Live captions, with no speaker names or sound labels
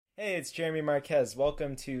Hey, it's Jeremy Marquez.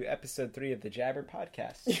 Welcome to episode 3 of the Jabber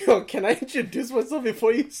Podcast. Yo, can I introduce myself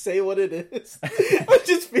before you say what it is? I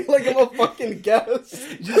just feel like I'm a fucking guest.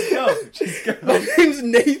 Just go. My name's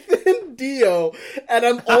Nathan Dio, and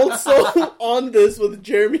I'm also on this with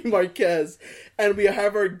Jeremy Marquez, and we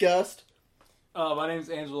have our guest. My name's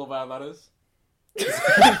Angelo Violadas.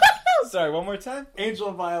 Sorry, one more time?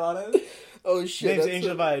 Angelo Violadas. Oh shit! Name's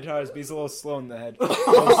Angel Violadas, but he's a little slow in the head.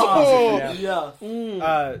 Yeah.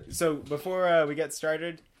 So before we get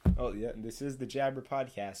started, this is the Jabber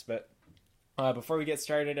Podcast, but before we get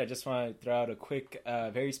started, I just want to throw out a quick,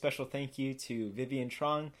 very special thank you to Vivian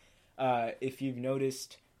Trong. If you've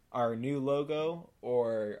noticed our new logo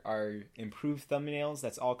or our improved thumbnails,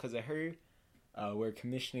 that's all because of her. We're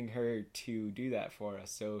commissioning her to do that for us,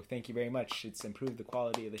 so thank you very much. It's improved the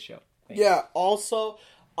quality of the show. Thanks. Yeah. Also,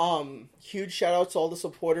 huge shout out to all the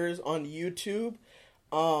supporters on YouTube.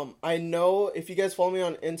 I know if you guys follow me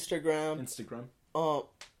on Instagram.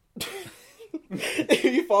 If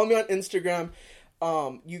you follow me on Instagram,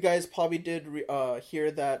 you guys probably did hear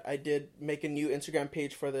that I did make a new Instagram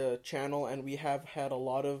page for the channel, and we have had a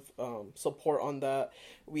lot of support on that.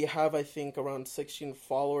 We have, I think, around 16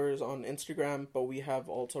 followers on Instagram, but we have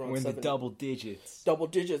also around We're in 7. the double digits. Double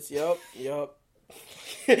digits, yep.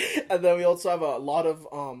 And then we also have a lot of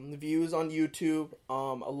views on YouTube, a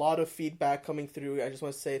lot of feedback coming through. I just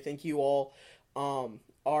want to say thank you all.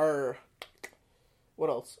 What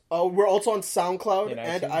else? We're also on SoundCloud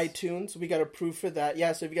and iTunes. We got approved for that.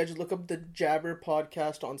 Yeah, so if you guys just look up the Jabber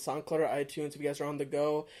Podcast on SoundCloud or iTunes, if you guys are on the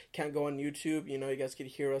go, can't go on YouTube, you guys could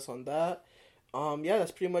hear us on that. Yeah,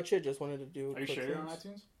 that's pretty much it. Just wanted to do. Are you sure you're on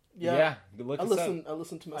iTunes? Yeah. Look I us listened up.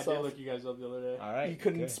 to I myself. did look you guys up the other day. All right. You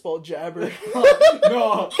couldn't good. spell Jabber.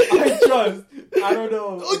 No, I don't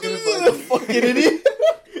know. Fucking idiot.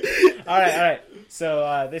 All right.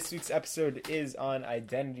 So this week's episode is on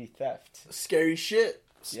identity theft. Scary shit.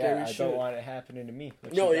 I don't want it happening to me.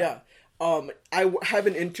 What No, you got? yeah. I have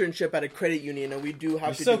an internship at a credit union, and we do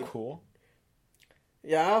have You're to. cool.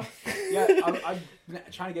 Yeah. Yeah, I'm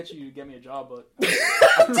trying to get you to get me a job, but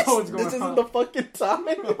I don't know what's going on. This isn't the fucking time.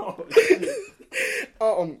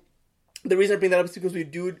 The reason I bring that up is because we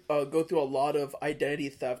do go through a lot of identity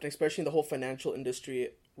theft, especially in the whole financial industry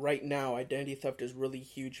right now. Identity theft is really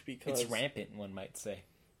huge because It's rampant, one might say.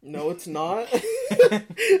 No, it's not.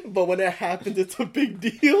 But when it happens, it's a big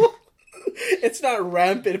deal. It's not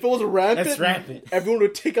rampant. If it was rampant, That's rampant. Everyone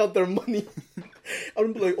would take out their money. I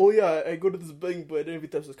would be like, oh yeah, I go to this bank, but identity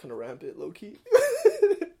theft is kind of rampant, low key.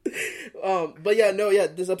 But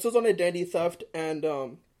this episode's on identity theft,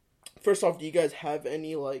 and first off, do you guys have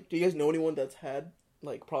any do you guys know anyone that's had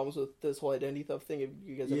problems with this whole identity theft thing? If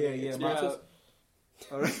you guys have any experiences?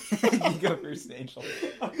 Yeah. You go first, Angel.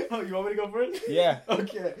 Oh, you want me to go first? Yeah.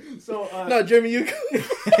 Okay. So No, Jeremy, you go.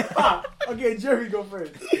 okay, Jeremy, go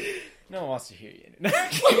first. No one wants to hear you. No, I'm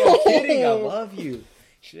kidding. I love you.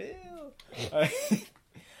 Chill.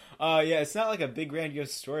 It's not like a big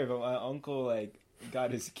grandiose story, but my uncle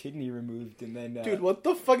got his kidney removed, and then Dude, what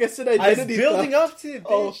the fuck? I said I was identity building theft. up to it,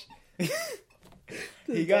 bitch.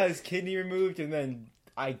 He got his kidney removed, and then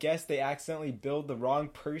I guess they accidentally billed the wrong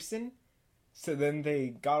person. So then they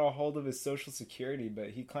got a hold of his social security, but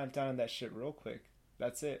he clamped down on that shit real quick.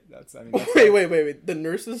 That's it. That's Wait. The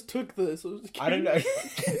nurses took the social security? I don't know.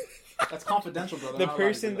 That's confidential, brother. The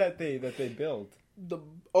person that they billed.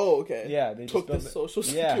 Okay. Yeah, they took just his social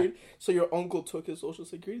security. So your uncle took his social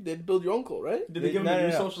security? They billed your uncle, right? Did they give him a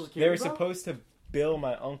new social security? They were supposed to bill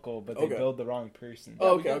my uncle, but they billed the wrong person.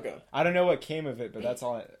 Oh, okay. I don't know what came of it, but that's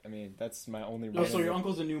all. That's my only. Oh, so your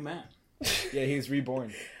uncle's a new man. Yeah, he was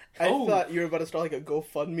reborn. I thought you were about to start a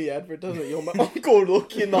GoFundMe advertisement. Yo, my uncle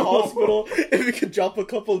Loki in the hospital. If we could drop a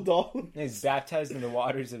couple dollars. He's baptized in the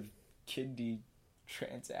waters of kidney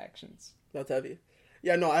transactions. That's heavy.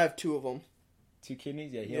 Yeah, no, I have 2 of them. 2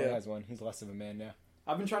 kidneys? Yeah, he only has 1. He's less of a man now.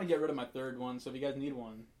 I've been trying to get rid of my 3rd one, so if you guys need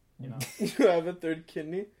one, You have a 3rd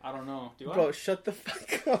kidney? I don't know. Do I? Bro, shut the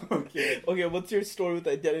fuck up. Okay. Okay, what's your story with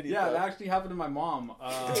identity Yeah, theft? that actually happened to my mom.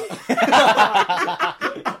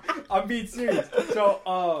 I'm being serious. So,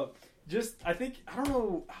 I don't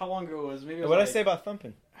know how long ago it was. Maybe it was What did I say about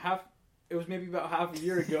thumping? It was maybe about half a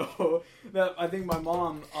year ago that I think my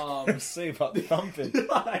mom. What did I say about thumping?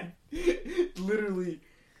 Literally,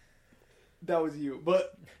 that was you.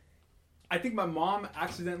 But I think my mom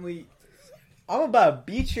accidentally. I'm about to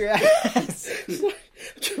beat your ass. I'm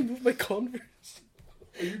trying to move my Converse.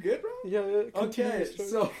 Are you good, bro? Yeah. Okay,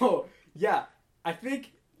 so yeah, I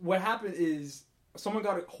think what happened is someone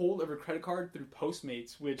got a hold of her credit card through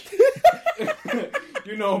Postmates, which people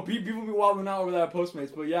be wilding out over that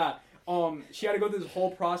Postmates. But yeah, She had to go through this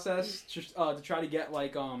whole process to try to get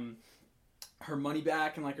like her money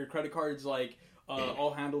back and like her credit cards like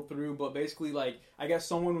all handled through. But basically, like I guess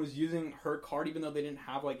someone was using her card even though they didn't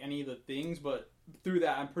have like any of the things. But through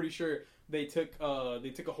that, I'm pretty sure they took a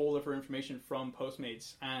hold of her information from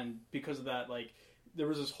Postmates, and because of that, like there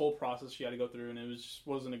was this whole process she had to go through, and it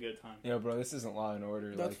wasn't a good time. Yo, bro, this isn't Law and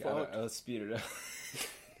Order. That's fucked. Let's speed it up.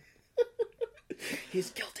 He's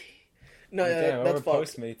guilty. No, Damn, yeah, that's we're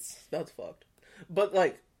fucked. Postmates. That's fucked. But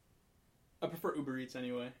like, I prefer Uber Eats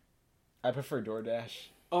anyway. I prefer DoorDash.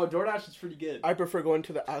 Oh, DoorDash is pretty good. I prefer going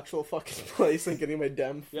to the actual fucking place and getting my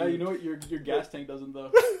damn food. Yeah, you know what? Your gas tank doesn't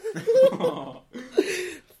though.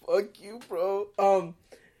 Fuck you, bro.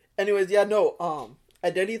 Anyways, yeah, no.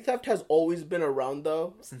 Identity theft has always been around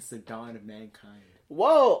though. Since the dawn of mankind.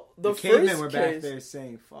 Well, the cavemen first were case, back there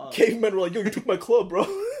saying, "Fuck." cavemen were like, "Yo, you took my club, bro."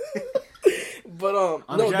 But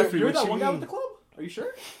no, Jeffrey, You're what that you one guy mean? with the club? Are you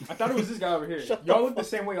sure? I thought it was this guy over here. Shut Y'all the look the fuck-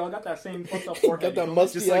 same way. Y'all got that same fucked up got forehead. that you know?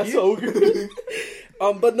 musty Just like ass you.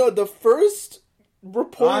 But no, the first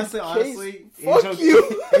reported Honestly, case. Fuck Angel,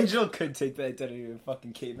 you. Angel could take the identity of a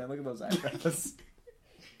fucking caveman. Look at those eyebrows.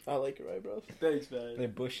 I like it, right, bro? Thanks, man. They're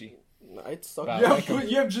bushy. Nah, it sucks. Wow. You like have, 'em.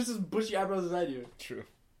 you have just as bushy eyebrows as I do. True.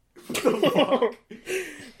 What the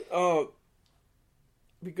fuck?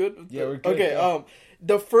 We good? Yeah, we're good, Okay. yeah.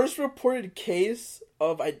 The first reported case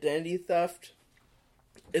of identity theft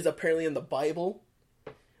is apparently in the Bible.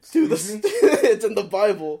 Dude, Excuse it's in the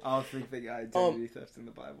Bible. I don't think they got identity theft in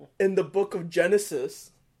the Bible. In the book of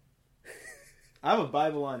Genesis. I have a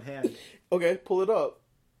Bible on hand. Okay, pull it up.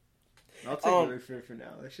 I'll take your word for it for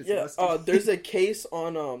now. That's just Yeah, musty. there's a case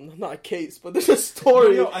on not a case, but there's a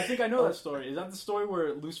story. Yo, I think I know that story. Is that the story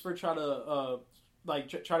where Lucifer tried to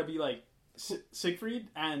try to be like Siegfried,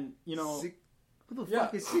 and you know? Who the Yeah.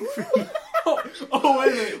 fuck is Siegfried? Oh,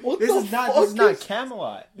 wait a minute. What This the is not. fuck This is not is-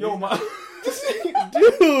 Camelot. Yo, my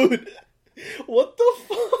Dude, what the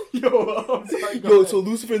fuck? yo, I'm sorry. go Yo, ahead. so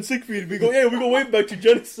Lucifer and Siegfried, we go way back to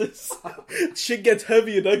Genesis. Shit gets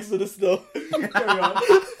heavy in Exodus though. Carry on.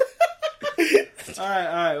 All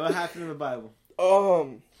right. What happened in the Bible?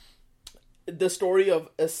 The story of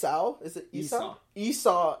Esau, is it Esau?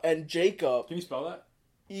 Esau and Jacob. Can you spell that?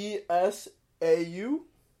 Esau.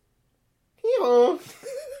 Yeah.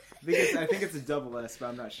 I think it's a double S, but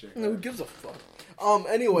I'm not sure. Who gives a fuck?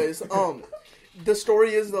 Anyways, the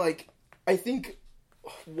story is like, I think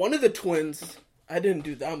one of the twins, I didn't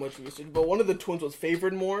do that much research, but one of the twins was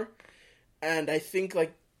favored more, and I think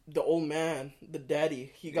like the old man, the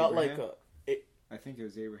daddy, he got Abraham? like I think it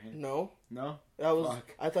was Abraham. no, No? that was,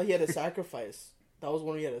 Fuck. I thought he had a sacrifice. That was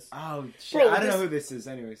when he had a. Oh, shit. Bro, I don't this- know who this is,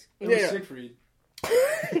 anyways. It was Yeah. Siegfried.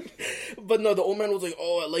 But no, the old man was like,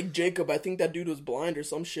 "Oh, I like Jacob. I think that dude was blind or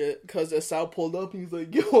some shit." Because Esau pulled up and he's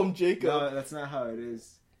like, "Yo, I'm Jacob." No, that's not how it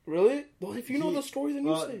is. Really? Well, if you know He- the story, then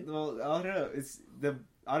Well, you say. It. well, I don't know.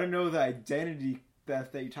 I don't know the identity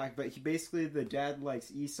theft that you talk about. The dad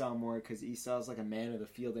likes Esau more because Esau's like a man of the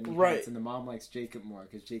field and he Right. hunts, and the mom likes Jacob more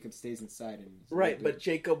because Jacob stays inside and he's Right, good. but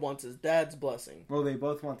Jacob wants his dad's blessing. Well, they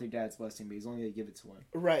both want their dad's blessing, but he's only gonna give it to one.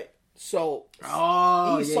 Right. So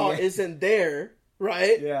Oh, Esau isn't there,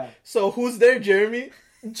 right? Yeah. So who's there, Jeremy?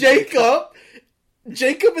 Jacob.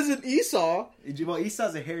 Jacob isn't Esau, Well,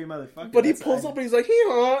 Esau's a hairy motherfucker. but he That's- pulls up and he's like,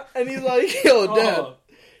 "Hee-haw," and he's like, "Yo, Dad, Oh,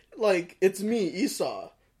 like it's me,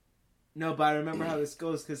 Esau." No, but I remember how this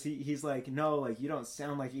goes because he's like, no, like you don't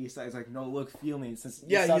sound like Esau. He's like, no, look, feel me. Since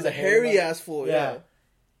Yeah, Esau's he's a hairy ass fool. Yeah.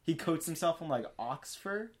 He coats himself in like ox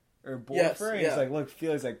fur or boar Yes, fur. And yeah. he's like, look,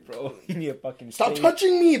 feel. He's like, bro, you need a fucking. Stop shave."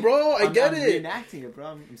 touching me, bro. I get I'm it, reenacting it, bro.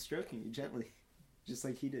 I'm stroking you gently, just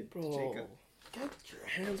like he did, to bro. Jacob. Get your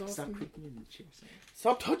hands off Stop me. creeping in the chair. Son.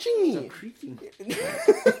 Stop touching me. Stop creeping.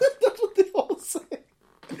 That's what they all say.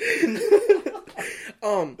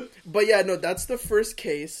 But yeah, no, that's the first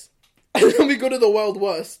case. And then we go to the Wild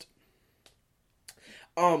West.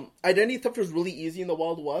 Identity theft was really easy in the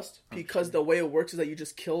Wild West because the way it works is that you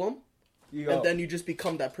just kill them You go. and then you just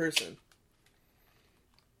become that person.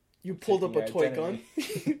 You pulled up Taking a your toy gun.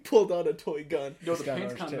 identity. You pulled out a toy gun. yo, the Got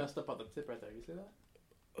paint's orange kind tip. of messed up on the tip right there. You see that?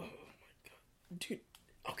 Dude,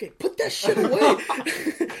 okay, put that shit away.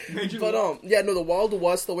 Made you But laugh. yeah, no, the Wild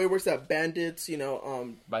West, the way it works is that bandits,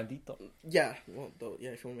 Bandito. yeah, well,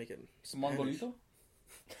 yeah, if you want to make it Spanish. Mongolito?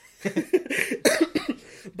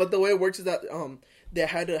 But the way it works is that they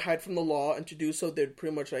had to hide from the law, and to do so, they'd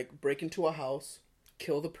pretty much like break into a house,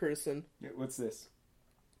 kill the person, Yeah, what's this?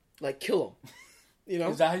 like kill them, you know?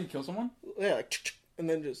 Is that how you kill someone? Yeah, like, and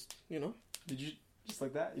then just Did you? Just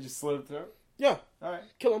like that? You just slit the throat? yeah, All right.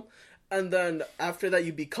 kill them, and then after that,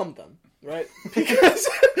 you become them. right? Because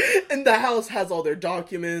and the house has all their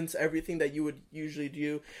documents, everything that you would usually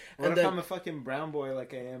do. What And if then I'm a fucking brown boy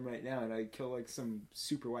like I am right now, and I kill like some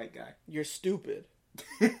super white guy? you're stupid,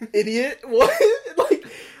 idiot. What? Like,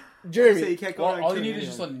 So Jeremy, you can't go Well, around all you killing need is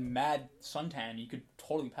just anyone. a mad suntan. You could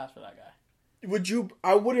totally pass for that guy. would you?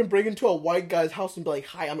 I wouldn't break into a white guy's house and be like,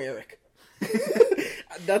 "Hi, I'm Eric."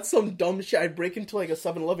 That's some dumb shit. I'd break into like a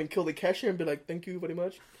 7-Eleven, kill the cashier, and be like, "Thank you very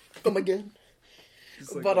much. Come again."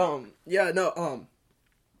 Just like But that. yeah, no,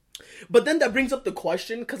 but then that brings up the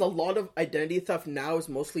question, because a lot of identity theft now is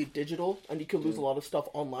mostly digital, and you can lose a lot of stuff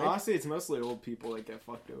online. Honestly, it's mostly old people that get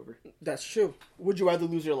fucked over. That's true. Would you rather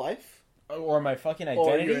lose your life? Or my fucking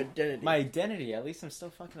Or identity. your identity. My identity. At least I'm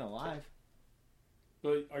still fucking alive.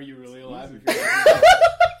 But are you really alive? Easy.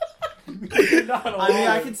 If you're not alive? I mean,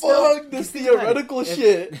 I can still. Fuck this think about it. theoretical If-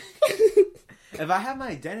 shit. If I have my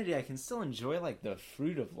identity, I can still enjoy like the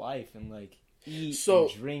fruit of life and like eat So-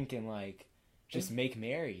 and drink and like just make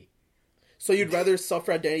merry. So you'd rather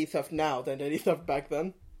suffer identity theft now than identity theft back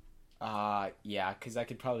then? Yeah, because I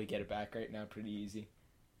could probably get it back right now pretty easy.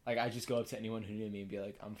 Like, I just go up to anyone who knew me and be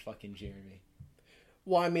like, I'm fucking Jeremy.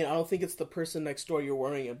 Well, I mean, I don't think it's the person next door you're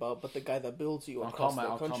worrying about, but the guy that builds you I'll call across my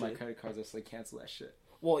the country. credit cards. I'll just like cancel that shit.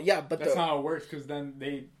 Well, yeah, but That's not how it works, because then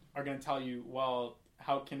they are going to tell you, well,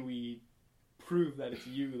 how can we prove that it's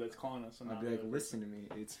you that's calling us? And I'll not be like, the other listen to me,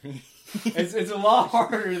 it's me. It's a lot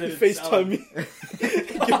harder than it FaceTime me.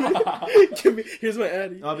 Give me. Here's my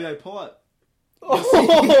Addy. I'll be like, pull up.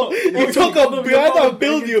 Oh, you took a You'll guy call that him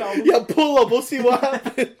build big you. and tell him. Yeah, pull up. We'll see what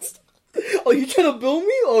happens. Oh, you trying to build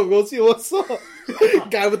me? Oh, we'll see what's up.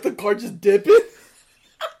 Guy with the car just dipping.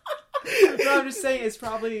 No, I'm just saying it's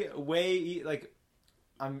probably like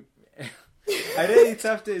I'm. Identity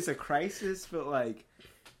theft is a crisis, but like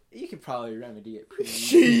you could probably remedy it pretty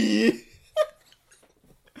easy. Gee.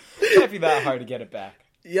 It can't be that hard to get it back.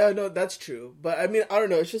 Yeah, no, that's true. But I mean, I don't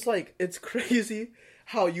know. It's just like, it's crazy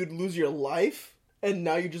how you'd lose your life and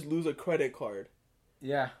now you just lose a credit card.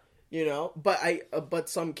 Yeah. You know? But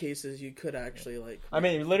some cases you could actually like. I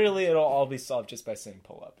mean, literally, it'll all be solved just by saying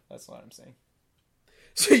pull up. That's what I'm saying.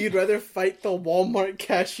 So you'd rather fight the Walmart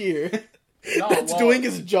cashier No, that's well, doing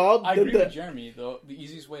his job I than agree the. with Jeremy, though. The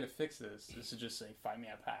easiest way to fix this is to just say, fight me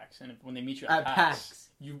at PAX. And when they meet you At at, PAX. PAX,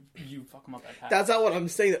 you fuck them up at PAX. That's not what I'm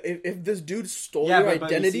saying. If this dude stole Yeah, your but you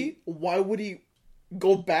identity, see- why would he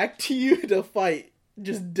go back to you to fight?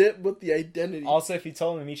 Just dip with the identity. Also, if you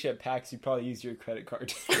told him to meet you at PAX, you'd probably use your credit card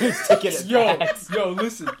to get it Yo, PAX.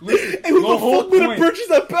 listen. Hey, who the whole fuck made a point- purchase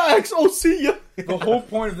at PAX? Oh, see ya. The whole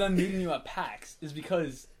point of them meeting you at PAX is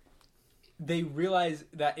because they realize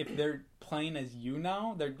that if they're playing as you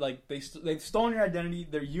now, they're like they've stolen your identity.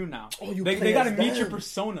 They're you now. Oh, you they play got to as meet your them.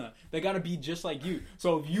 persona. They got to be just like you.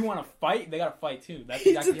 So if you want to fight, they got to fight too. That's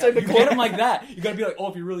He's exactly the how, type you of get guy- them like that. You got to be like, oh,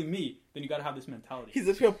 if you're really me, then you got to have this mentality. He's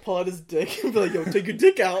just gonna pull out his dick and be like, "Yo, take your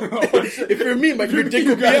dick out." Oh, If you're me, your dick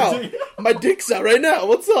will be got a out. dick. My dick's out right now.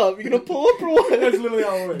 What's up? You gonna pull up or what? That's literally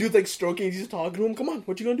how it works. Dude's like stroking. He's just talking to him. Come on,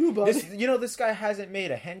 what you gonna do about This, it? you know, this guy hasn't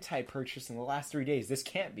made a hentai purchase in the last 3 days. This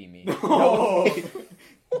can't be me. Oh,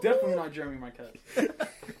 definitely not Jeremy Marquez.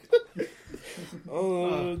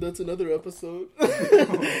 Oh, that's another episode.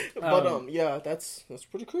 But yeah, that's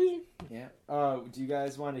pretty crazy. Yeah. Do you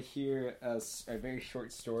guys want to hear a very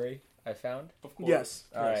short story I found? Of course. Yes.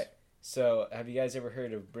 All right. So, have you guys ever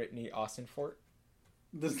heard of Brittany Austinfort?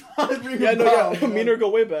 Does not ring Yeah, a no, bell, yeah. Me and her go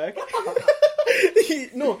way back. I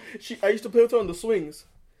used to play with her on the swings,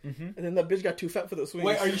 Mm-hmm. and then that bitch got too fat for the swings.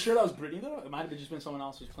 Wait, are you sure that was Brittany though? It might have just been someone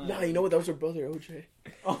else who's playing. Nah, you know what? That was her brother, OJ.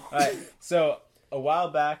 Oh. All right. So, a while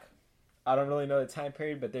back, I don't really know the time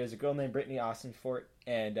period, but there's a girl named Brittany Austinfort,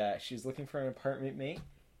 and she was looking for an apartment mate,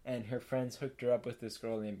 and her friends hooked her up with this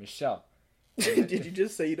girl named Michelle. Did you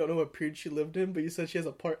just say you don't know what period she lived in, but you said she has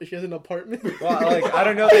an apartment? Well, like, I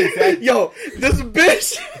don't know the exact... Yo, this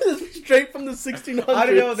bitch is straight from the 1600s. I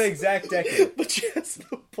don't know the exact decade. But she has an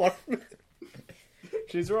apartment.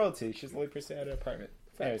 She's royalty. She's the only person who had an apartment.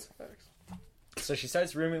 Anyways, so she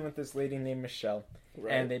starts rooming with this lady named Michelle,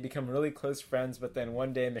 Right. and they become really close friends, but then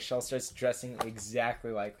one day Michelle starts dressing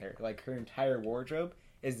exactly like her. Like, her entire wardrobe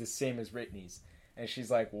is the same as Brittany's. And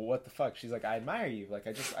she's like, well, what the fuck? She's like, I admire you. Like,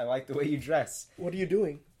 I like the way you dress. What are you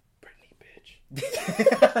doing? Brittany,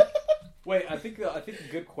 bitch. Wait, I think a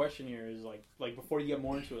good question here is like before you get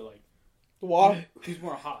more into it, like Why? who's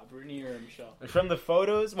more hot, Brittany or Michelle? From the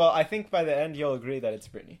photos, well, I think by the end you'll agree that it's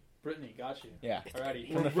Brittany. Brittany, got you. Yeah.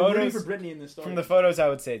 Alrighty, From the we're rooting photos- for Brittany in this story. From the photos, I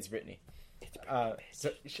would say it's Brittany.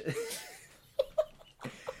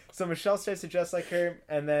 So Michelle starts to dress like her,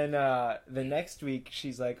 and then the next week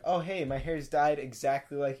she's like, "Oh hey, my hair's dyed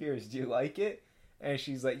exactly like yours. Do you like it?" And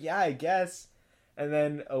she's like, "Yeah, I guess." And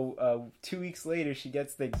then 2 weeks later, she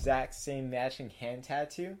gets the exact same matching hand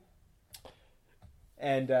tattoo.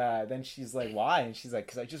 And then she's like, why? And she's like,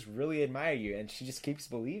 because I just really admire you. And she just keeps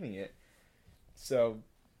believing it. So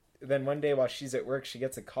then one day while she's at work, she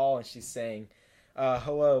gets a call and she's saying,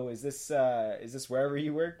 hello, is this wherever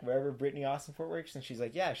you work, wherever Brittany Austin Fort works? And she's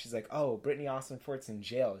like, yeah. She's like, oh, Brittany Austin Fort's in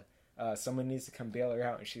jail. Someone needs to come bail her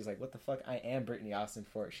out. And she's like, what the fuck? I am Brittany Austin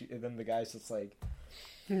Fort. And then the guy's just like,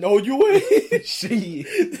 no, you ain't.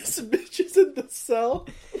 This bitch is in the cell.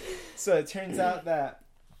 So it turns out that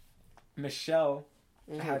Michelle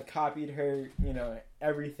had copied her,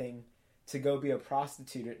 everything to go be a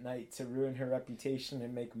prostitute at night to ruin her reputation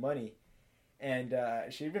and make money. And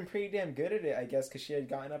she had been pretty damn good at it, I guess, because she had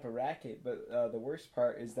gotten up a racket. But the worst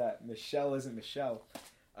part is that Michelle isn't Michelle.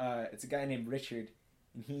 It's a guy named Richard.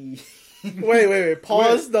 And he... Wait.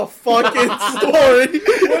 Pause the fucking story.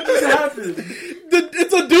 What just happened?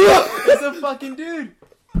 It's a dude. It's a fucking dude.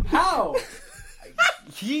 How?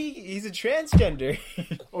 He's a transgender.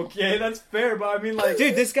 Okay, that's fair, but I mean, like...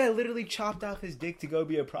 Dude, this guy literally chopped off his dick to go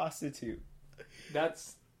be a prostitute.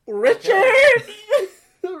 That's... Richard!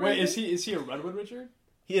 Wait, is he a Redwood Richard?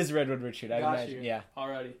 He is Redwood Richard, I imagine. You. Yeah.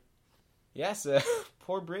 Alrighty. Yes,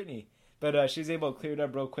 poor Brittany. But she was able to clear it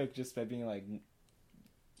up real quick just by being like,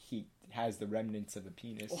 he has the remnants of a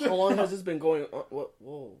penis. How long has this been going on? What?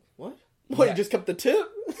 Whoa, what? What, you just kept the tip?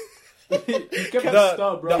 He kept the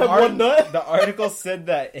stub, bro. The article said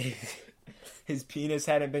that his penis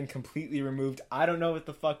hadn't been completely removed. I don't know what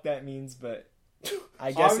the fuck that means, but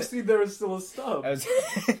I guess... Obviously, there was still a stub.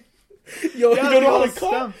 Yo, you don't know how to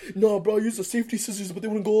stump. cut? No, bro, I used the safety scissors, but they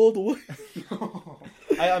wouldn't go all the way.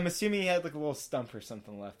 I'm assuming he had like a little stump or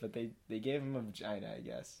something left, but they gave him a vagina, I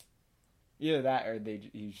guess. Either that or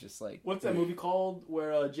he's just like... What's that movie called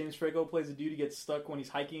where James Franco plays a dude who gets stuck when he's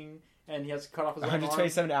hiking and he has to cut off his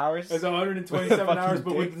 127 hours? It's 127 hours,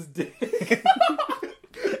 but with his dick.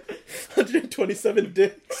 127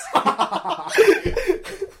 dicks.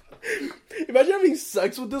 Imagine having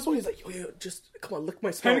sex with this one. He's like, yo, just come on, lick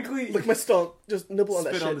my stump. Technically, lick my stump. Just nibble on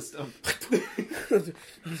that shit. Spit on the stump.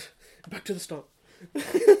 Back to the stump.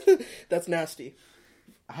 That's nasty.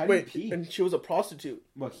 How did Wait, he pee? and she was a prostitute.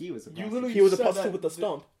 Well, he was a prostitute. You literally He was a said prostitute that- with the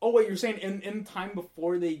stump. Oh wait, you're saying in time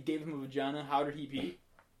before they gave him a vagina, how did he pee?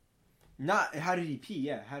 Not, how did he pee?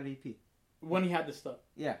 Yeah, how did he pee? When he had the stub.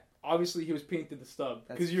 Yeah. Obviously, he was peeing through the stub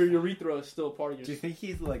That's because your urethra is still part of your. Do you think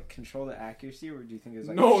he'd like control the accuracy, or do you think it was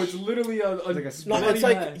like... No, it's literally a like a No, split. it's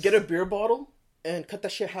like mess. get a beer bottle and cut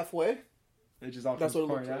that shit halfway. It just all That's comes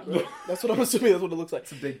what it looks pouring like. out. Right? That's what I'm assuming. That's what it looks like.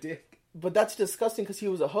 It's a big dick. But that's disgusting because he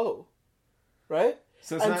was a hoe, right?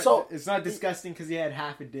 So it's not disgusting because he had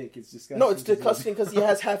half a dick. It's disgusting. No, it's 'cause he- disgusting because he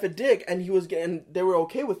has half a dick, and he was getting. They were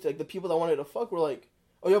okay with it. Like the people that wanted to fuck were like,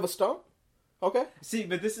 "Oh, you have a stump? Okay." See,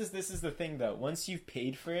 but this is the thing though. Once you've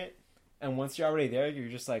paid for it, and once you're already there, you're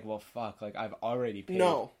just like, well, fuck. Like I've already paid.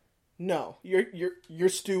 No, you're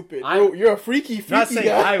stupid. I'm You're a freaky not saying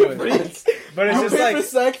guy. I would, but it's You just pay like for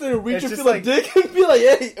sex and reach it's and just feel like- a dick and be like,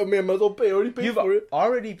 "Hey, I mean, I might as well pay. I already paid you've for it."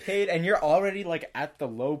 already paid, and you're already like at the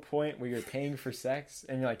low point where you're paying for sex,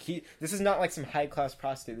 and you're like, this is not like some high class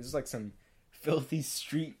prostitute. This is like some filthy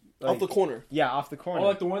street. Like, Off the corner. Yeah, off the corner. Or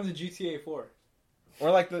like the ones in GTA 4. Or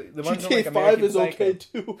like the ones in GTA like 5 American is Psycho. okay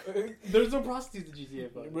too. There's no prostitutes in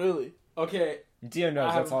GTA 5. Really? Okay. Dio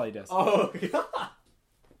knows I that's have- all he does. Oh,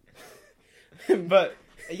 But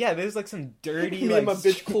yeah, there's like some dirty Me like and my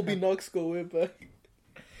bitch Colby Knox go way back.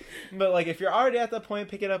 But like if you're already at that point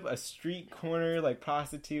picking up a street corner like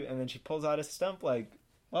prostitute and then she pulls out a stump, like,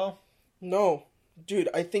 well, No, dude,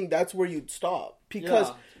 I think that's where you'd stop because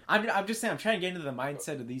Yeah. I'm just saying I'm trying to get into the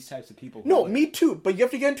mindset of these types of people. no, Like, me too. But you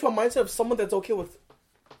have to get into a mindset of someone that's okay with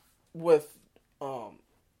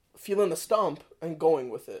feeling a stump and going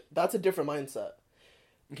with it. That's a different mindset.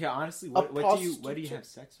 Okay, honestly, A what do you prostitute. have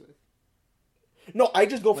sex with? No, I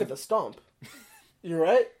just go for Like- the stump. You're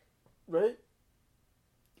right, right?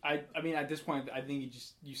 I mean, at this point, I think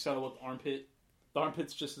you settle with armpit. The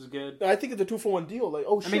armpit's just as good. I think it's a 2-for-1 deal. Like,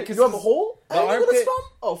 oh shit, 'cause you have a hole? the And you got a armpit- stump?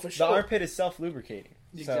 Oh, for The sure. armpit is self lubricating,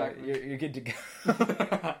 Exactly. so you're good to go.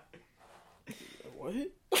 What?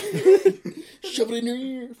 Shove it in your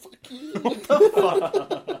ear. Fuck you.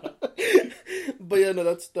 But yeah, no,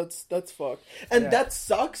 that's fucked. And Yeah. that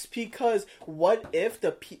sucks because what if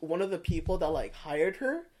one of the people that like hired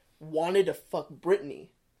her wanted to fuck Britney?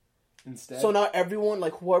 Instead, So now everyone,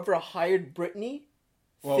 like whoever hired Britney,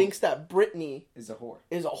 Well- thinks that Britney is a whore.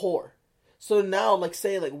 is a whore. So now, like,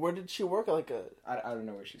 say, like, where did she work? Like I don't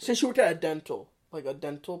know where she. say she worked at a dental Why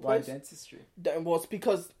place. dentistry? Well, it's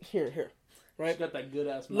because here, She right? got that good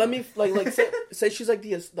ass. Let me say she's like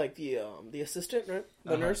the assistant, right?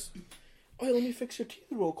 The nurse. oh, let me fix your teeth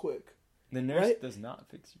real quick. The nurse Right? does not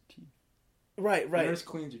fix your teeth. Right, The right. nurse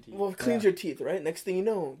cleans your teeth. Well, it cleans your teeth, right? Next thing you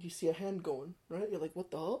know, you see a hand going, right? You're like,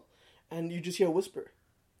 what the hell? And you just hear a whisper.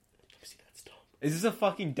 Let me see that stump. Is this a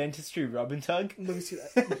fucking dentistry rub and tug? Let me see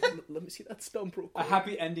that. Let me see that stump real A quick.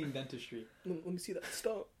 happy ending dentistry. Let me see that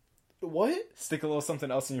stump. What? Stick a little something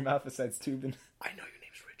else in your mouth besides tubing. I know your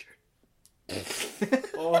name's Richard.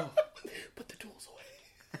 Oh, Put the tools away.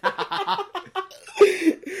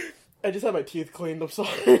 I just had my teeth cleaned. I'm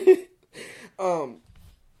sorry.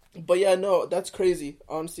 But yeah, no, that's crazy.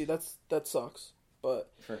 Honestly, that sucks.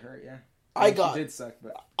 But For her, yeah. I She did suck,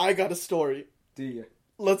 but I got a story. do you?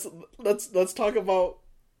 Let's talk about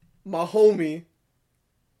my homie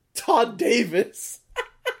Todd Davis.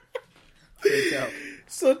 Freak out.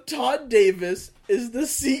 So Todd Davis is the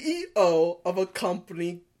CEO of a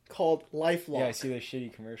company called LifeLock. Yeah, I see those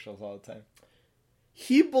shitty commercials all the time.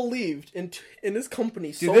 He believed in his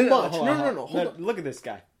company so Dude, much. hold No, on, hold on. Look at this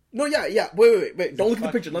guy. No, yeah. Wait. Don't look at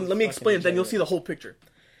the picture. Let me fucking explain it. Then you'll degenerate. see the whole picture.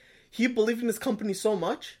 He believed in his company so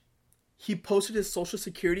much, he posted his social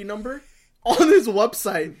security number on his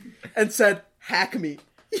website and said, "Hack me."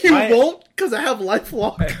 You won't, because I have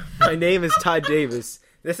LifeLock. My name is Todd Davis.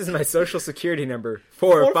 This is my social security number: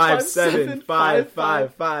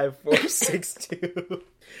 457-555-5462.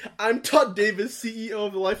 I'm Todd Davis, CEO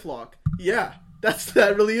of LifeLock. Yeah, that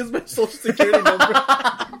really is my social security number.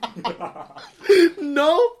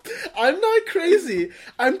 No, I'm not crazy.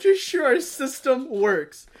 I'm just sure our system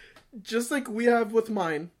works. Just like we have with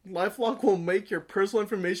mine, LifeLock will make your personal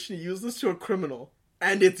information useless to a criminal.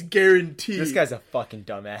 And it's guaranteed. This guy's a fucking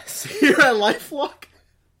dumbass. Here at LifeLock,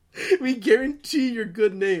 we guarantee your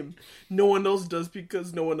good name. No one else does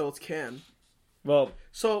because no one else can. Well,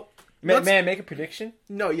 So, may let's- I make a prediction?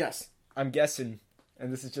 No, yes. I'm guessing,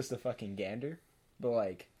 and this is just a fucking gander, but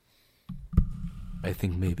like, I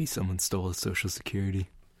think maybe someone stole his social security.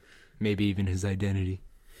 Maybe even his identity.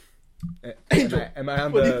 Angel, Am I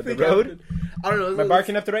on what do you the think road? happened? I don't know. Am I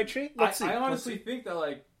barking up the right tree? Let's see. I honestly think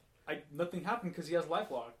that nothing happened because he has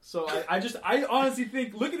LifeLock. So I honestly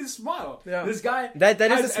think, look at his smile. Yeah. This guy That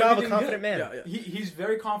is has the smile of a everything confident good. man. Yeah. He's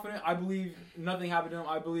very confident. I believe nothing happened to him.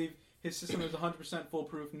 I believe his system is 100%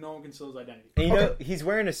 foolproof. No one can steal his identity. And you know, he's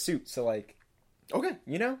wearing a suit, so like, Okay.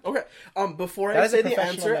 you know? Okay. Before That I is a say the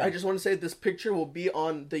professional answer, man. I just want to say this picture will be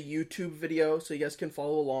on the YouTube video, so you guys can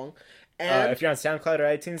follow along. And If you're on SoundCloud or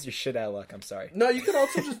iTunes, you're shit out of luck. I'm sorry. no, you can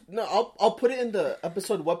also just I'll put it in the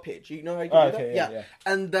episode webpage. You know how you can Oh, do okay, that? yeah.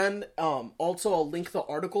 And then also I'll link the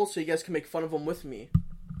article so you guys can make fun of him with me.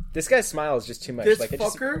 This guy's smile is just too much. This like,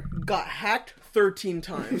 fucker got hacked 13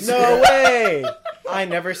 times. No way! I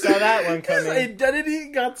never saw that one His coming.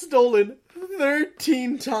 identity got stolen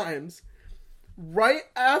 13 times. Right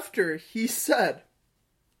after he said,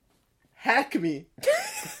 "Hack me."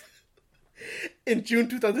 In June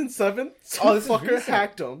 2007, some this is fucker recent.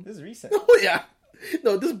 hacked him. This is recent. Oh yeah.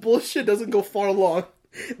 No, this bullshit doesn't go far along.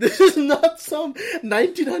 This is not some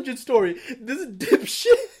 1900 story. This is dipshit.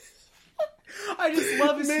 I just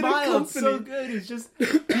love his Made a smile. It's so company. good. He's just,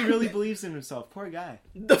 he really believes in himself. Poor guy.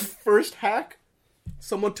 The first hack,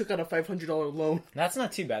 someone took out a $500 loan. That's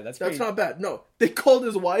not too bad. That's That's pretty... not bad. No, they called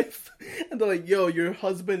his wife and they're like, "Yo, your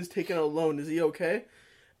husband's taking out a loan. Is he okay?"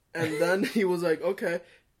 And then he was like, "Okay."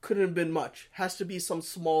 Couldn't have been much. Has to be some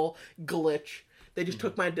small glitch. They just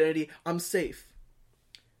took my identity. I'm safe.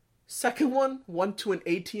 Second one went to an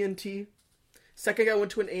AT&T. Second guy went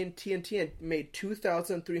to an AT&T and made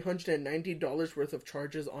 $2,390 worth of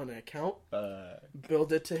charges on an account.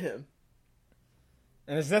 Billed it to him.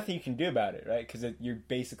 And there's nothing you can do about it, right? Because you're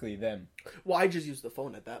basically them. Well, I just used the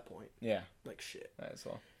phone at that point. Yeah, Like shit. might as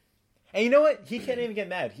well. And you know what? He can't even get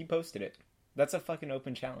mad. He posted it. That's a fucking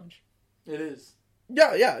open challenge. It is.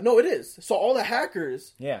 Yeah, no, it is. So all the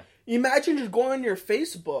hackers, Yeah. imagine just going on your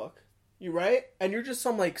Facebook, you right? And you're just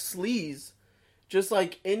some like sleaze, just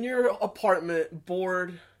like in your apartment,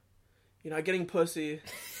 bored, not getting pussy.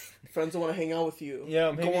 Friends don't want to hang out with you.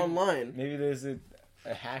 Yeah, maybe- Go online. Maybe there's a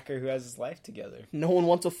hacker who has his life together. No one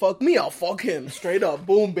wants to fuck me. I'll fuck him. Straight up.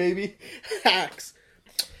 Boom, baby. Hacks.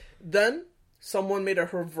 Then someone made her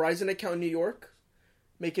Verizon account in New York,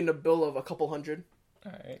 making a bill of a couple hundred.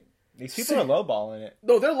 All right. These people are lowballing it.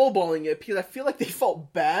 No, they're lowballing it because I feel like they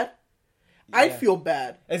felt bad. I feel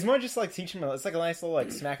bad. It's more just like teaching them. It's like a nice little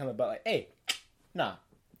like smack on the butt. Like, hey, nah.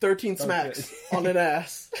 13 smacks on an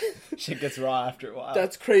ass. Shit gets raw after a while.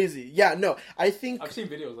 That's crazy. Yeah, no, I think... I've seen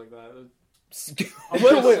videos like that.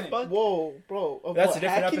 Wait, Fuck. whoa, bro. Of That's what, a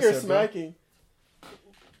different hacking episode, or smacking?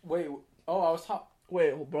 Wait. Oh, I was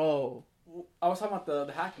Wait, bro. talking about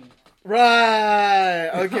the hacking. Right.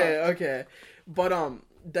 Okay. But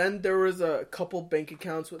Then there was a couple bank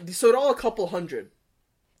accounts. So it all a couple hundred.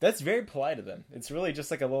 That's very polite of them. It's really just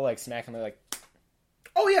like a little like smack and they're like,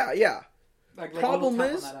 Oh yeah. Like Problem a little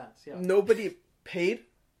tap is, on that ass, yeah. nobody paid.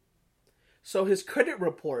 So his credit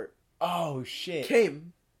report oh shit.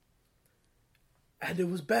 came. And it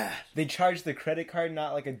was bad. They charged the credit card,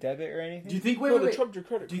 not like a debit or anything? Do you think? No, they Wait. charged your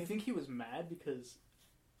credit Do you card. think he was mad because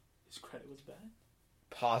his credit was bad?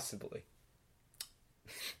 Possibly.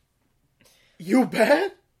 You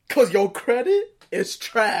bad? Cause your credit is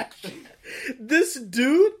trash. This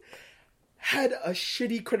dude had a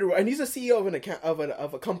shitty credit report, and he's a CEO of an account of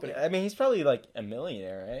a company. I mean, he's probably like a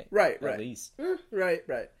millionaire, right? Right. At least. Right.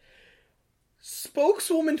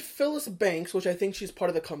 Spokeswoman Phyllis Banks, which I think she's part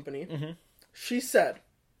of the company, she said,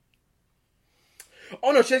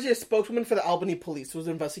 "Oh no, she's actually a spokeswoman for the Albany police who was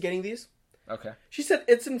investigating these." Okay. She said,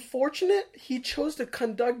 "It's unfortunate he chose to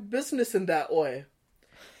conduct business in that way.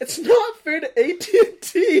 It's not fair to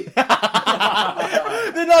AT&T They're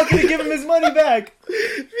not going to give him his money back.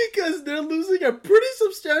 because they're losing a pretty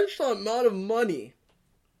substantial amount of money."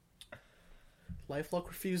 LifeLock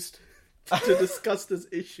refused to discuss this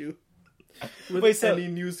issue with any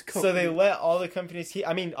news company. So they let all the companies keep...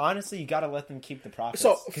 I mean, honestly, you got to let them keep the profits.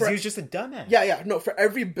 So, Because he was just a dumbass. Yeah. No, for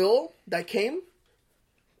every bill that came,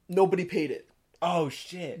 nobody paid it. Oh,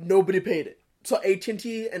 shit. Nobody paid it. So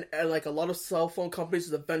AT&T and like a lot of cell phone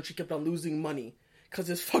companies eventually kept on losing money because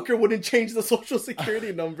this fucker wouldn't change the social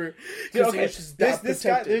security number. Dude, Okay, this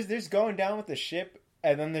guy, there's going down with the ship,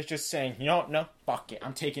 and then there's just saying, you know, no, fuck it.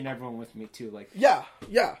 I'm taking everyone with me, too. Like, yeah.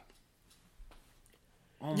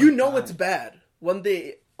 oh my You know God. it's bad when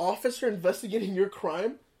the officer investigating your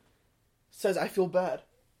crime says, "I feel bad."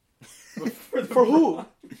 For who?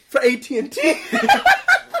 For AT&T.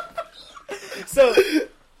 So,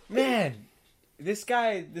 man, this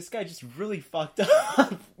guy just really fucked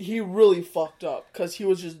up. He really fucked up because he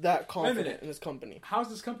was just that minute. confident in his company. How's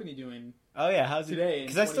this company doing? Oh, yeah, how's it? Today in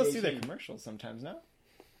Because I still see their 2018. commercials sometimes, no?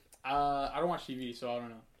 I don't watch TV, so I don't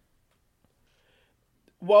know.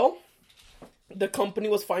 Well, the company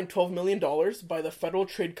was fined $12 million by the Federal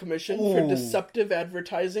Trade Commission for Ooh. deceptive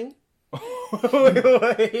advertising.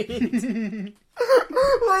 Wait.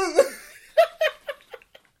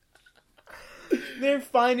 They're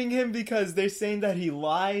finding him because they're saying that he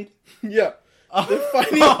lied. Yeah. They're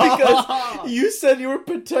fining him because you said you were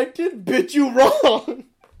protected, bitch, you wrong.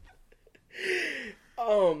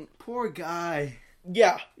 Poor guy.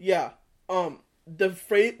 Yeah.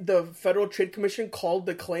 The Federal Trade Commission called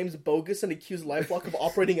the claims bogus and accused LifeLock of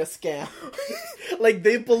operating a scam. Like,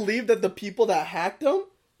 they believed that the people that hacked him,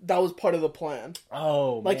 that was part of the plan.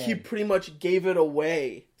 Oh, Like, man. he pretty much gave it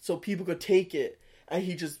away so people could take it, and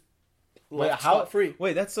he just left scot-free.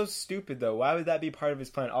 Wait, that's so stupid, though. Why would that be part of his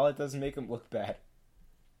plan? All it does is make him look bad.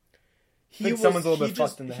 Someone's a little bit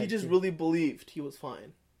fucked in the head, He just too. really believed he was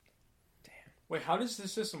fine. Wait, how does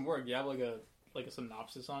this system work? Do you have like a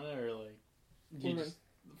synopsis on it, or like do you Okay. just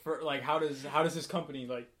for like how does this company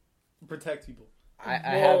like protect people? I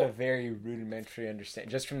Well- have a very rudimentary understanding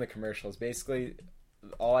just from the commercials. Basically,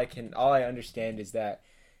 all I understand is that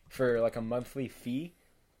for like a monthly fee,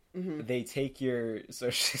 they take your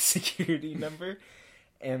social security number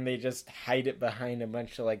and they just hide it behind a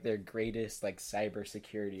bunch of like their greatest like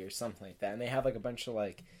cybersecurity or something like that. And they have like a bunch of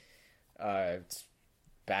like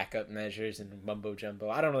backup measures and mumbo jumbo.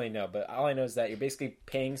 I don't really know, but all I know is that you're basically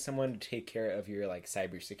paying someone to take care of your like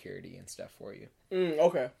cybersecurity and stuff for you.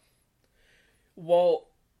 Okay. Well,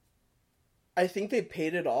 I think they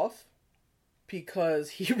paid it off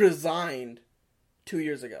because he resigned 2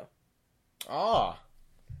 years ago. Ah,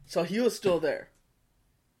 So he was still there.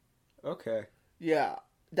 okay. Yeah,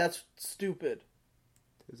 that's stupid.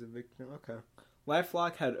 Is it victim? Okay.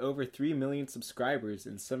 LifeLock had over 3 million subscribers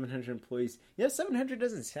and 700 employees. Yeah, 700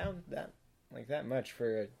 doesn't sound that much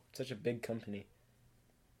for such a big company.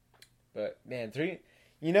 But man,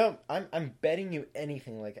 I'm betting you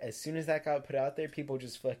anything. Like as soon as that got put out there, people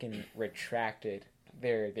just fucking retracted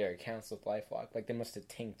their accounts with LifeLock. Like they must have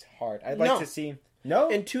tanked hard. I'd like No. to see. No.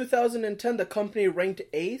 In 2010, the company ranked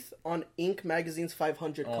 8th on Inc. magazine's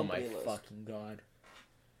 500 Oh my company list. fucking god.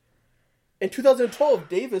 In 2012,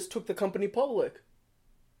 Davis took the company public.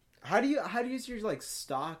 How do you use your like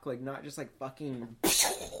stock like not just like fucking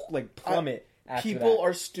like plummet? After People that?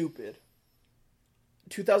 are stupid.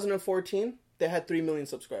 2014, they had 3 million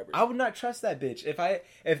subscribers. I would not trust that bitch.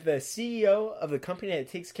 If the CEO of the company that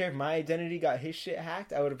takes care of my identity got his shit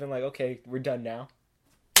hacked, I would have been like, okay, we're done now.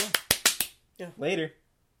 Yeah. Later.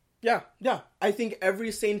 Yeah. I think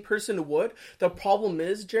every sane person would. The problem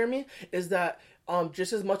is, Jeremy, is that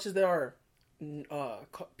just as much as there are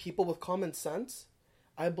people with common sense,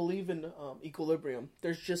 I believe in equilibrium.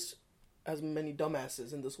 There's just as many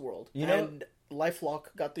dumbasses in this world. You know, and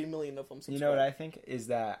LifeLock got 3 million of them subscribed. You know what I think is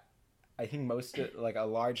that I think most of, like a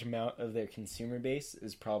large amount of their consumer base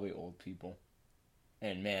is probably old people,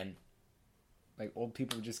 and man, like old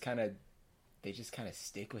people just kind of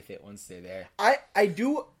stick with it once they're there. I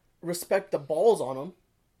do respect the balls on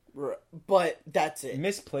them, but that's it.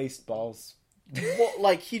 Misplaced balls. Well,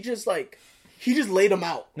 like he just laid them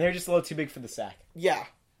out. They're just a little too big for the sack, Yeah,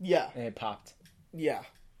 and it popped.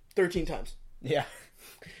 13 times Yeah,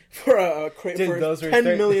 for a crate Dude, for those were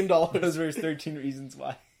 $10 million. Those were his 13 reasons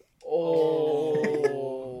why.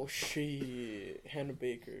 Oh shit! Hannah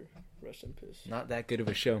Baker, rest in peace. Not that good of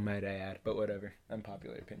a show, might I add, but whatever.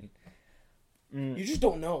 Unpopular opinion. You just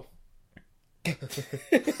don't know.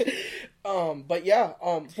 But yeah,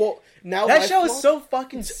 well now That show is so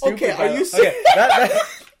fucking stupid. Okay, are you okay,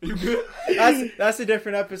 You good? that's a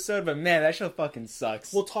different episode, but man, that show fucking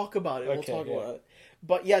sucks. We'll talk about it. Okay, We'll talk yeah. about it.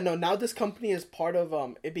 But yeah, no. Now this company is part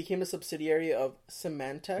of. It became a subsidiary of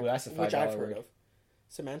Symantec, Ooh, that's a which I've $5 heard word. of.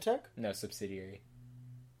 Symantec? No, subsidiary.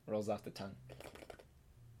 Rolls off the tongue.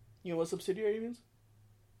 You know what subsidiary means?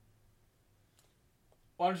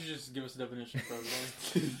 Why don't you just give us a definition for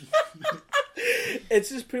everyone? It's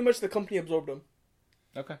just pretty much the company absorbed them.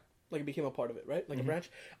 Okay. Like it became a part of it, right? Like Mm-hmm. a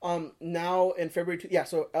branch. Now in February,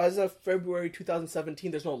 so as of February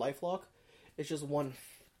 2017, there's no LifeLock. It's just one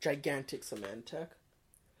gigantic Symantec.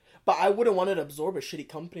 But I wouldn't want to absorb a shitty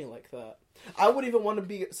company like that. I wouldn't even want to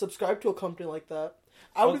be subscribed to a company like that.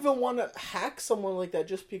 I would even want to hack someone like that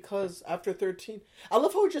just because after 13. I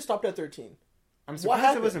love how it just stopped at 13. I'm What surprised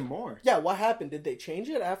happened? it wasn't more. Yeah, what happened? Did they change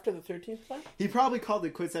it after the 13th time? He probably called it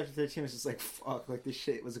quits after 13. Was just like, fuck, like this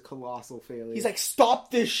shit was a colossal failure. He's like,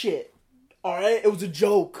 stop this shit. Alright? It was a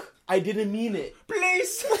joke. I didn't mean it.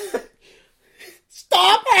 please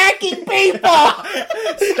Stop hacking people!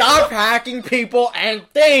 stop hacking people and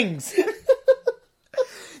things.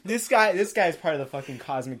 This guy is part of the fucking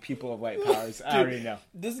cosmic people of white powers. I already know.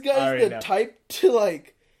 This I guy's already the know. type to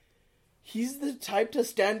like. He's the type to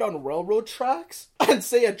stand on railroad tracks and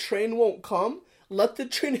say a train won't come. Let the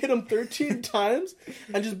train hit him 13 times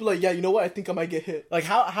and just be like, yeah, you know what? I think I might get hit. Like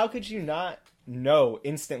how could you not know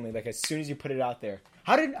instantly? Like as soon as you put it out there,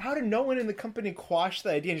 how did no one in the company quash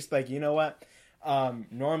the idea and just be like, you know what?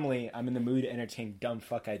 Normally I'm in the mood to entertain dumb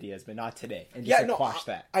fuck ideas, but not today, and just quash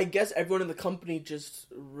that. I guess everyone in the company just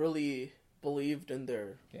really believed in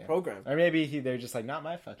their program. Or maybe they're just like, not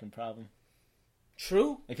my fucking problem.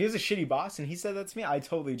 True. If he was a shitty boss and he said that to me, I'd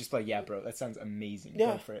totally just be like, yeah, bro, that sounds amazing.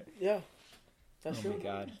 Yeah. Go for it. Yeah. That's Oh true. my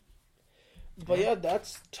god. But yeah,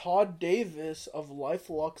 that's Todd Davis of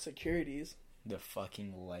LifeLock Securities. The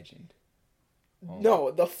fucking legend. No,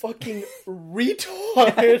 the fucking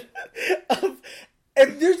retard of.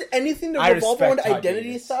 If there's anything to I revolve respect around Todd identity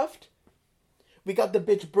Davis. theft, we got the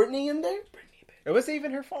bitch Brittany in there. It wasn't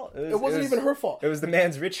even her fault. It wasn't even her fault. It was the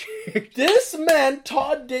man's Richard. This man,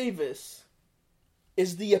 Todd Davis,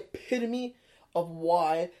 is the epitome of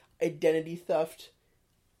why identity theft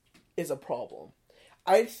is a problem.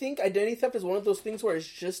 I think identity theft is one of those things where it's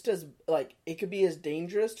just as, like, it could be as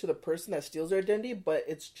dangerous to the person that steals their identity, but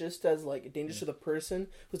it's just as, like, dangerous to the person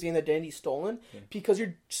who's getting their identity stolen, because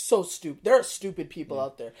you're so stupid. There are stupid people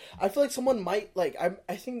out there. I feel like someone might, like,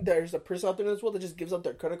 I think there's a person out there in this world that just gives up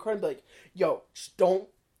their credit card and be like, yo, just don't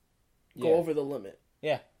go over the limit.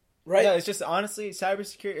 Yeah. Right? Yeah, it's just, honestly,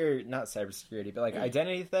 cybersecurity, or not cybersecurity, but, like,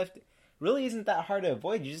 identity theft really isn't that hard to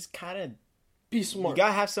avoid. You just kind of, Be you smart.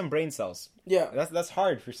 gotta have some brain cells. Yeah. That's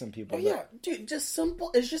hard for some people. Oh, but- yeah, dude, just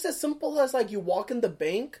simple. It's just as simple as, like, you walk in the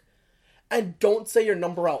bank and don't say your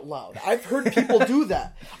number out loud. I've heard people do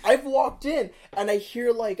that. I've walked in and I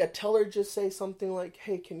hear, like, a teller just say something like,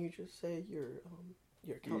 hey, can you just say your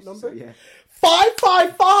account number? Yeah.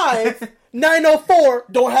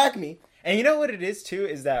 555-904. Don't hack me. And you know what it is, too,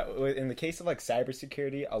 is that in the case of, like,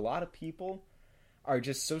 cybersecurity, a lot of people are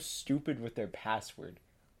just so stupid with their password.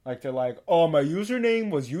 Like, they're like, oh, my username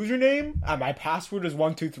was username, and my password is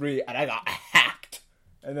 123, and I got hacked.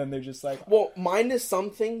 And then they're just like, Well, mine is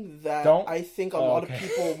something that Don't- I think a Oh, lot okay. of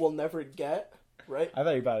people will never get, right? I thought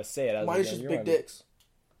you were about to say it. I was Mine like, is yeah, just you're big on the- dicks.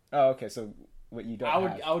 Oh, okay, so what you don't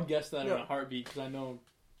have. I would guess that in Yeah. a heartbeat because I know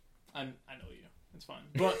you. It's fine.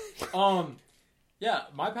 But yeah,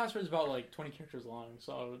 my password is about like 20 characters long,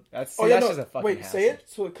 so I would, That's, Oh, yeah, that's no. just a fucking Wait, hassle. say it?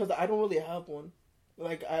 So, because I don't really have one.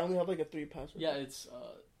 Like, I only have, like, a 3 password. yeah, it's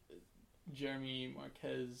Jeremy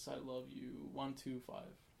Marquez. I love you. 125.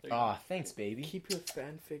 There you Aw, thanks, baby. Keep your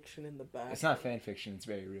fan fiction in the back. It's not fan fiction, it's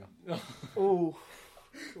very real. go. Ooh.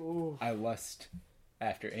 Ooh. I lust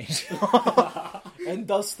after Angel. And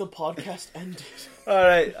thus the podcast ended. All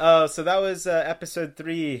right. So that was episode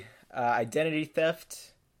 3, identity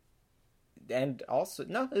theft, and also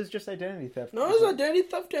it was just identity theft. No, it's identity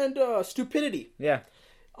theft and stupidity. Yeah.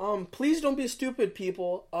 Please don't be stupid,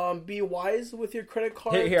 people. Be wise with your credit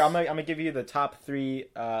cards. Here, I'm gonna give you the top 3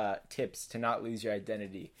 tips to not lose your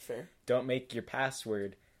identity. Fair. Don't make your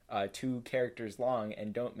password 2 characters long,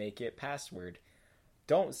 and don't make it password.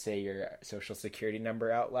 Don't say your social security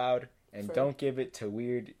number out loud, and Fair. don't give it to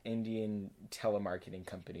weird Indian telemarketing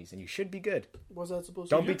companies. And you should be good. What's that supposed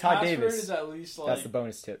Don't to be be? Todd Password Davis. is at least like That's the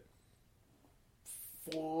bonus tip.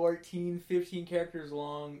 14, 15 characters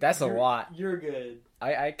long. That's a You're- lot. You're good.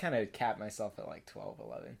 I kind of cap myself at like 12,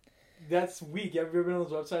 11. That's weak. Have you ever been on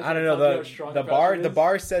those websites? I don't that know. tell you how strong The your bar password the is?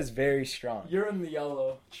 bar says very strong. You're in the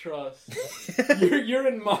yellow. Trust. you're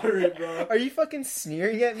in moderate, bro. Are you fucking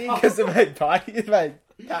sneering at me because of my my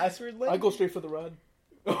password link? I go straight for the red.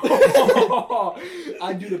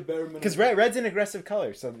 I do the bare minimum. Because red's an aggressive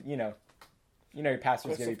color, so your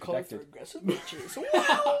password's gonna be Aggressive color for protected. aggressive bitches.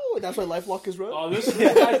 Wow. That's why LifeLock is red. Oh, this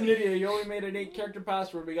guy's an idiot. You only made an 8-character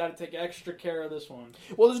password. We got to take extra care of this one.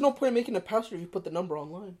 Well, there's no point in making a password if you put the number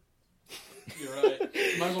online. You're right.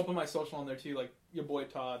 Might as well put my social on there too, like your boy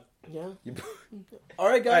Todd. Yeah. All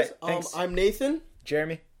right, guys. All right, thanks. I'm Nathan,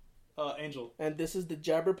 Jeremy, Angel. and this is the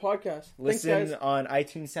Jabber Podcast. listen Thanks, guys. on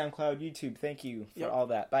iTunes, SoundCloud, YouTube. Thank you for Yep. all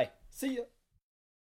that. Bye. See ya.